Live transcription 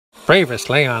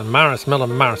Previously on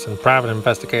Milton Morrison Private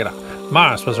Investigator.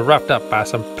 Morris was roughed up by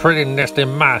some pretty nasty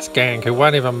mice gang who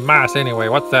weren't even mice anyway.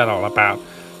 What's that all about?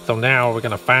 So now we're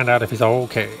gonna find out if he's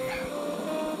okay.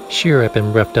 Sure, I've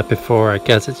been roughed up before. I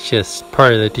guess it's just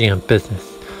part of the damn business.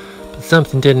 But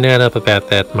something didn't add up about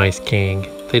that mice gang.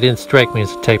 They didn't strike me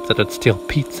as the type that would steal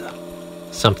pizza.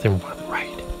 Something wasn't right.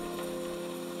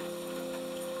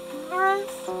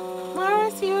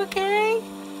 Morris, you okay?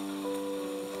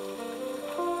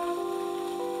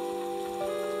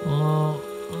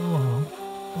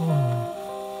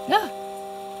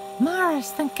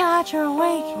 Morris, thank God you're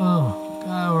awake. Oh,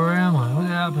 God, where am I? What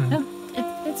happened?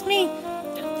 It's me.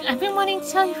 I've been wanting to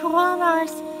tell you for a while,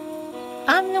 Morris.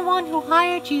 I'm the one who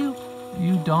hired you.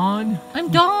 You Dawn?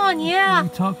 I'm Dawn, yeah. We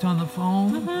talked on the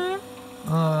phone?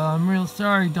 Mm-hmm. I'm real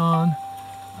sorry, Dawn.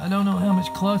 I don't know how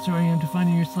much closer I am to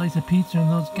finding your slice of pizza,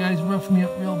 and those guys roughed me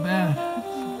up real bad.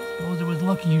 Suppose it was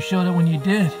lucky you showed up when you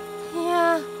did.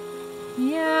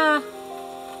 Yeah.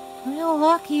 Real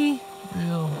lucky.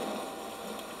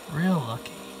 Real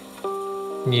lucky.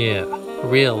 Yeah,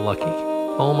 real lucky.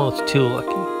 Almost too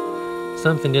lucky.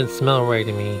 Something didn't smell right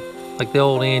to me. Like the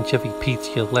old anchovy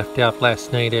pizza you left out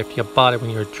last night after you bought it when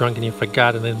you were drunk and you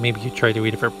forgot, and then maybe you tried to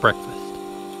eat it for breakfast.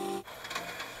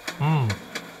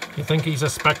 You think he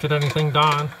suspected anything,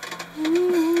 Dawn?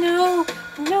 No,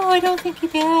 I don't think he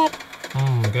did.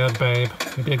 Good, babe.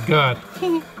 You did good.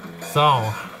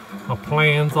 So, the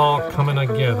plan's all coming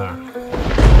together.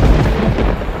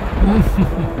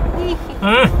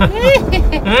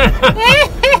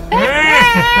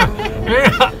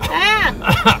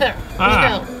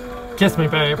 Kiss me,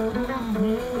 babe.